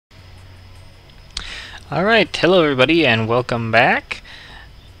Alright, hello everybody and welcome back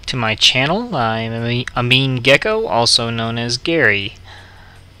to my channel. I'm Ameangecko, also known as Gary.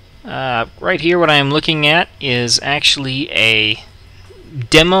 Right here what I'm looking at is actually a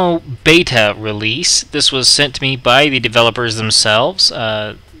demo beta release. This was sent to me by the developers themselves.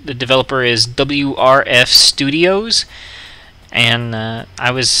 The developer is WRF Studios, and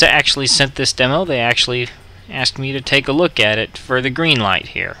I was actually sent this demo. They actually asked me to take a look at it for the green light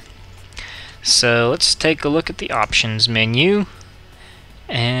here. So let's take a look at the options menu,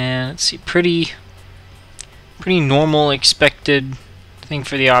 and let's see, pretty normal expected thing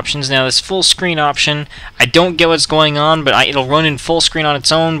for the options. Now this full screen option, I don't get what's going on, but it'll run in full screen on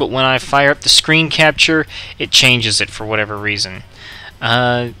its own, but when I fire up the screen capture, it changes it for whatever reason.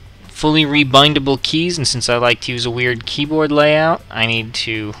 Fully rebindable keys, and since I like to use a weird keyboard layout, I need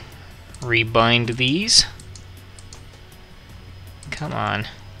to rebind these. Come on.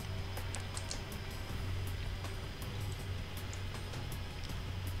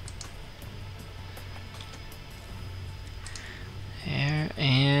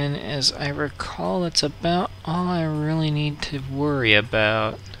 And as I recall, that's about all I really need to worry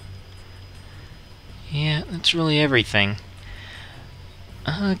about. Yeah, that's really everything.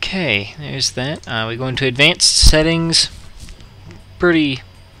 Okay, there's that. We go into advanced settings. Pretty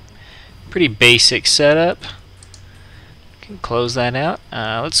basic setup. Can close that out.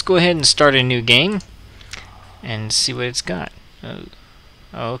 Let's go ahead and start a new game and see what it's got.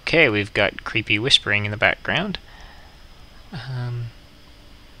 Okay, we've got creepy whispering in the background.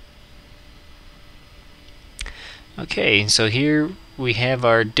 Okay, so here we have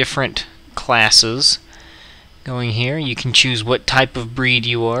our different classes going here. You can choose what type of breed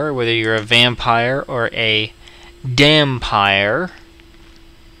you are, whether you're a vampire or a dampire.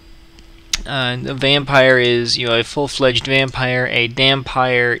 A vampire is, a full-fledged vampire. A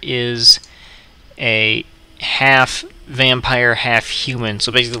dampire is a half vampire, half human,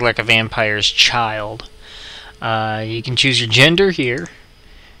 so basically like a vampire's child. You can choose your gender here,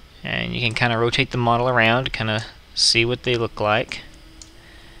 and you can kind of rotate the model around, kind of see what they look like.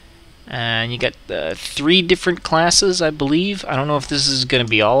 And you got 3 different classes, I believe. I don't know if this is going to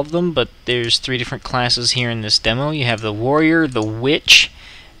be all of them, but there's 3 different classes here in this demo. You have the warrior, the witch,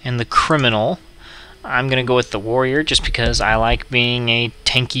 and the criminal. I'm going to go with the warrior just because I like being a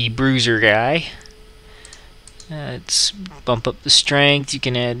tanky bruiser guy. Let's bump up the strength. You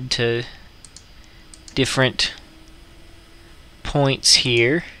can add to different points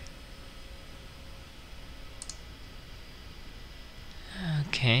here.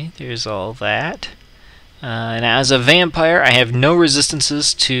 Okay, there's all that. And as a vampire, I have no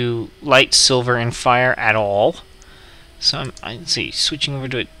resistances to light, silver, and fire at all. So let's see, switching over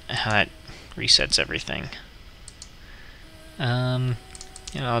to it, how that resets everything. I'll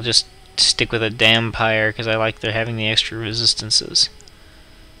just stick with a dampire because I like they're having the extra resistances.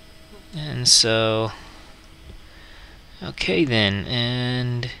 And so, okay then,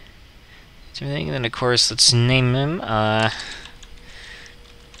 and that's everything. And then of course, let's name him.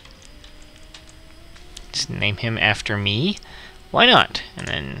 Just name him after me. Why not? And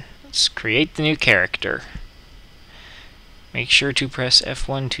then let's create the new character. Make sure to press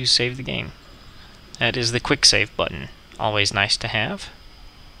F1 to save the game. That is the quick save button. Always nice to have.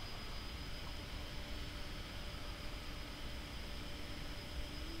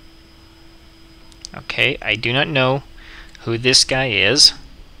 Okay, I do not know who this guy is.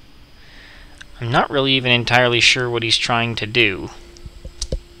 I'm not really even entirely sure what he's trying to do.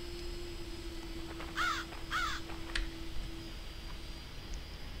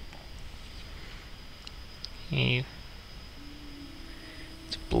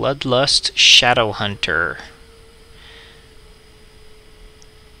 It's Bloodlust Shadow Hunter.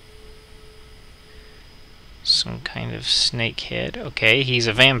 Some kind of snake head. Okay, he's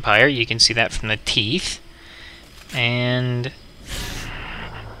a vampire. You can see that from the teeth. And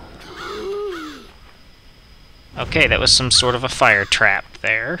okay, that was some sort of a fire trap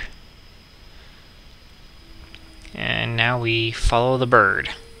there. And now we follow the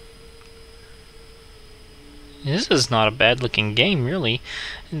bird. This is not a bad looking game, really.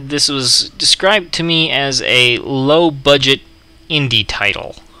 This was described to me as a low-budget indie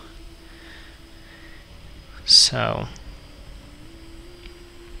title. So,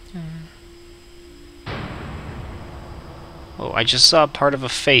 oh, I just saw part of a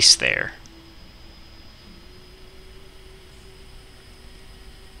face there.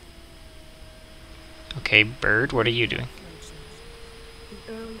 Okay, bird, what are you doing?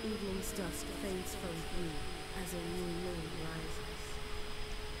 The early evening's dusk fades from view as a new moon rises.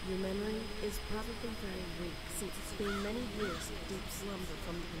 Your memory is probably very weak, since it's been many years of deep slumber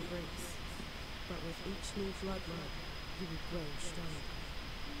from the embrace. but with each new bloodline, you will grow stronger.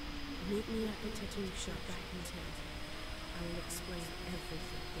 Meet me at the tattoo shop back in town. I will explain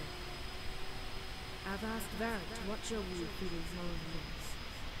everything there. I've asked Varric to watch over you through these long years.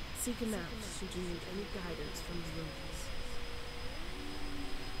 Seek him out should you need any guidance from the ruins.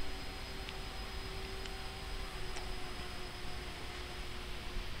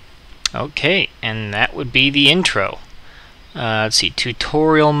 Okay, and that would be the intro. Let's see,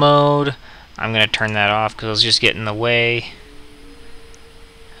 tutorial mode. I'm going to turn that off because I was just getting in the way.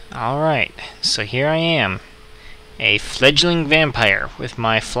 Alright, so here I am. A fledgling vampire with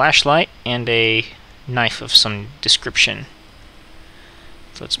my flashlight and a knife of some description.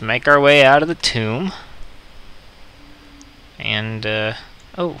 So let's make our way out of the tomb. And,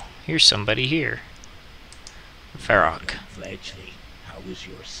 oh, here's somebody here. Varrock. Fledgling, how was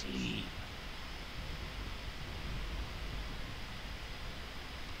your sleep?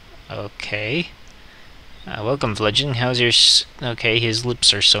 Okay. Welcome, Fledgling. How's your okay, his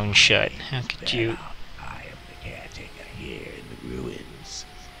lips are sewn shut. How could you... I am the caretaker here in the ruins.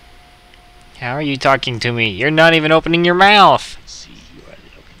 How are you talking to me? You're not even opening your mouth! I see you are a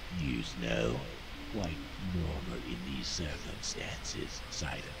little confused now. Quite normal in these circumstances.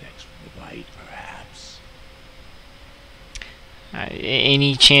 Side effects from the bite, perhaps.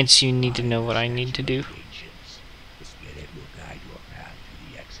 Any chance you need to know what I need to do? The spirit will guide your path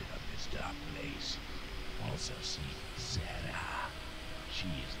to the exit of this dark place. Also see Sarah. She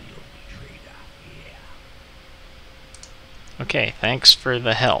is the only traitor here. Okay, thanks for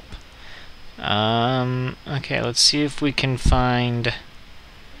the help. Okay, let's see if we can find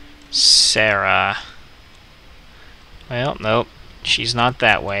Sarah. Well, nope, she's not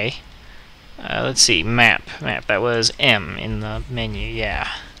that way. Let's see, map. Map, that was M in the menu, yeah.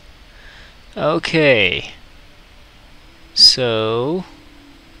 Okay. So...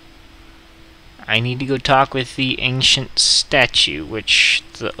 I need to go talk with the ancient statue, which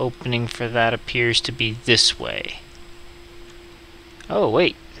the opening for that appears to be this way. Oh,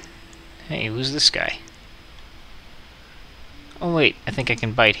 wait. Hey, who's this guy? Oh, wait, I think I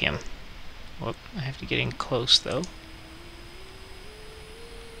can bite him. Whoop, I have to get in close, though.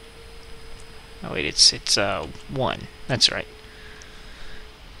 Oh, wait, it's 1. That's right.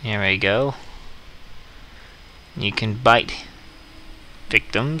 There we go. You can bite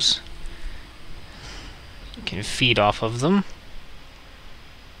victims. You can feed off of them.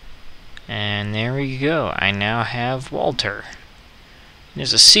 And there we go. I now have Walter.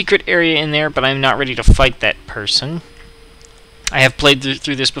 There's a secret area in there, but I'm not ready to fight that person. I have played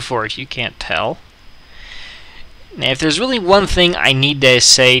through this before, if you can't tell. Now, if there's really one thing I need to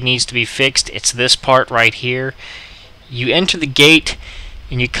say needs to be fixed, it's this part right here. You enter the gate,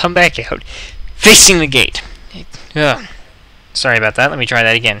 and you come back out facing the gate. Sorry about that. Let me try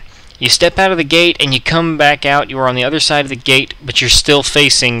that again. You step out of the gate, and you come back out. You are on the other side of the gate, but you're still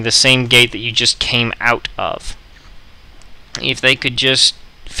facing the same gate that you just came out of. If they could just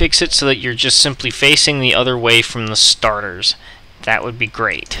fix it so that you're just simply facing the other way from the starters, that would be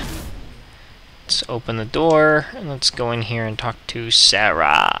great. Let's open the door, and let's go in here and talk to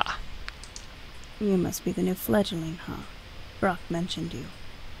Sarah. You must be the new fledgling, huh? Brock mentioned you,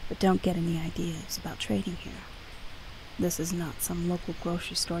 but don't get any ideas about trading here. This is not some local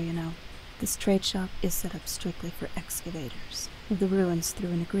grocery store, you know. This trade shop is set up strictly for excavators of the ruins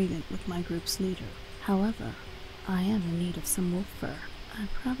through an agreement with my group's leader. However, I am in need of some wolf fur. I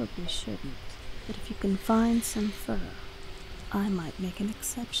probably shouldn't, but if you can find some fur, I might make an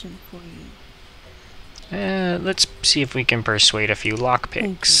exception for you. Let's see if we can persuade a few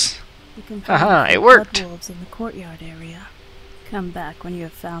lockpicks. You can Haha, find it worked! blood wolves in the courtyard area. Come back when you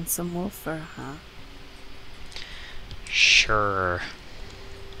have found some wolf fur, huh? Sure.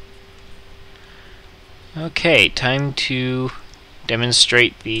 Okay, time to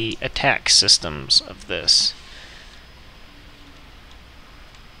demonstrate the attack systems of this.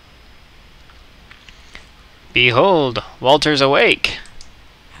 Behold, Walter's awake.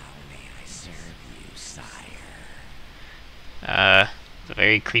 How may I serve you, sire? The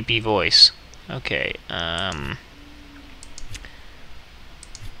very creepy voice. Okay,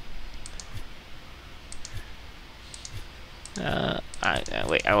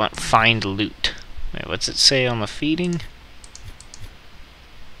 wait, I want find loot. Wait, what's it say on the feeding?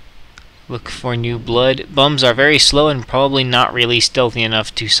 Look for new blood. Bums are very slow and probably not really stealthy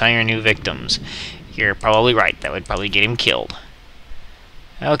enough to sire new victims. You're probably right. That would probably get him killed.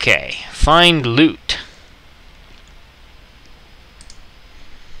 Okay, find loot.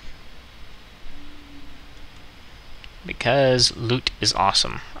 Because loot is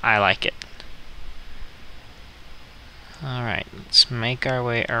awesome. I like it. Alright, let's make our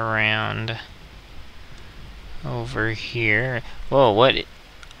way around over here. Whoa, what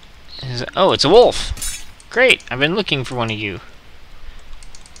is it? Oh, it's a wolf! Great, I've been looking for one of you.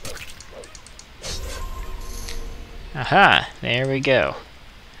 Aha, there we go.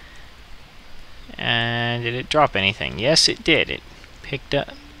 And did it drop anything? Yes, it did. It picked up.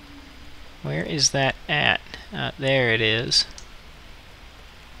 Where is that at? There it is.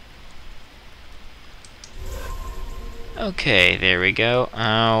 Okay, there we go.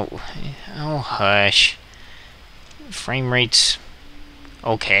 Oh, hush. Frame rate's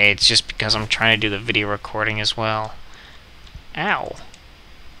okay. It's just because I'm trying to do the video recording as well. Ow.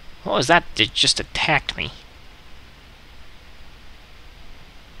 What was that? It just attacked me.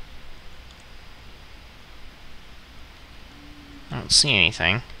 I don't see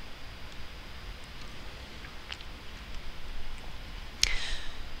anything.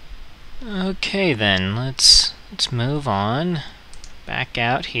 Okay then, let's move on. Back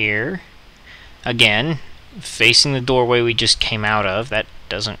out here. Again, facing the doorway we just came out of. That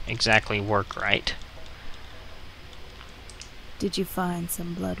doesn't exactly work right. Did you find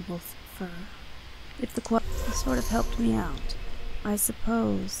some blood wolf fur? If the quest sort of helped me out, I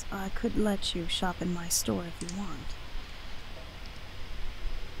suppose I could let you shop in my store if you want.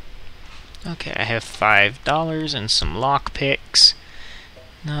 Okay, I have $5 and some lockpicks.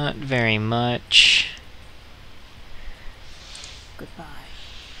 Not very much. Goodbye.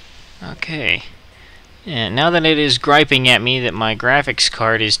 Okay. And now that it is griping at me that my graphics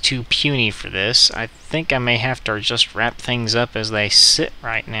card is too puny for this, I think I may have to just wrap things up as they sit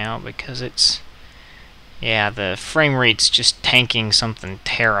right now, because it's... yeah, the frame rate's just tanking something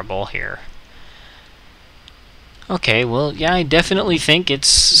terrible here. Okay, well, yeah, I definitely think it's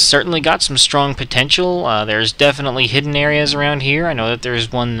certainly got some strong potential. There's definitely hidden areas around here. I know that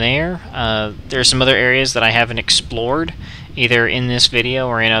there's one there. There's some other areas that I haven't explored, either in this video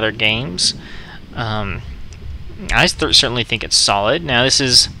or in other games. I certainly think it's solid. Now,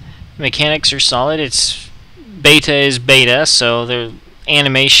 mechanics are solid. It's beta is beta, so there are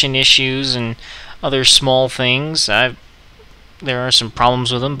animation issues and other small things. There are some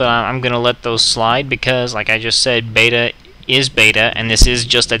problems with them, but I'm going to let those slide because, like I just said, beta is beta, and this is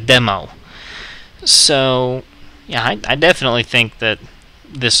just a demo. So, yeah, I definitely think that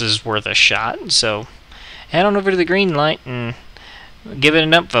this is worth a shot. So, head on over to the Greenlight and give it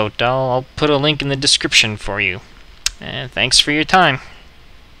an upvote. I'll put a link in the description for you. And thanks for your time.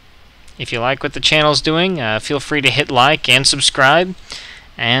 If you like what the channel's doing, feel free to hit like and subscribe,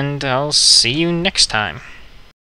 and I'll see you next time.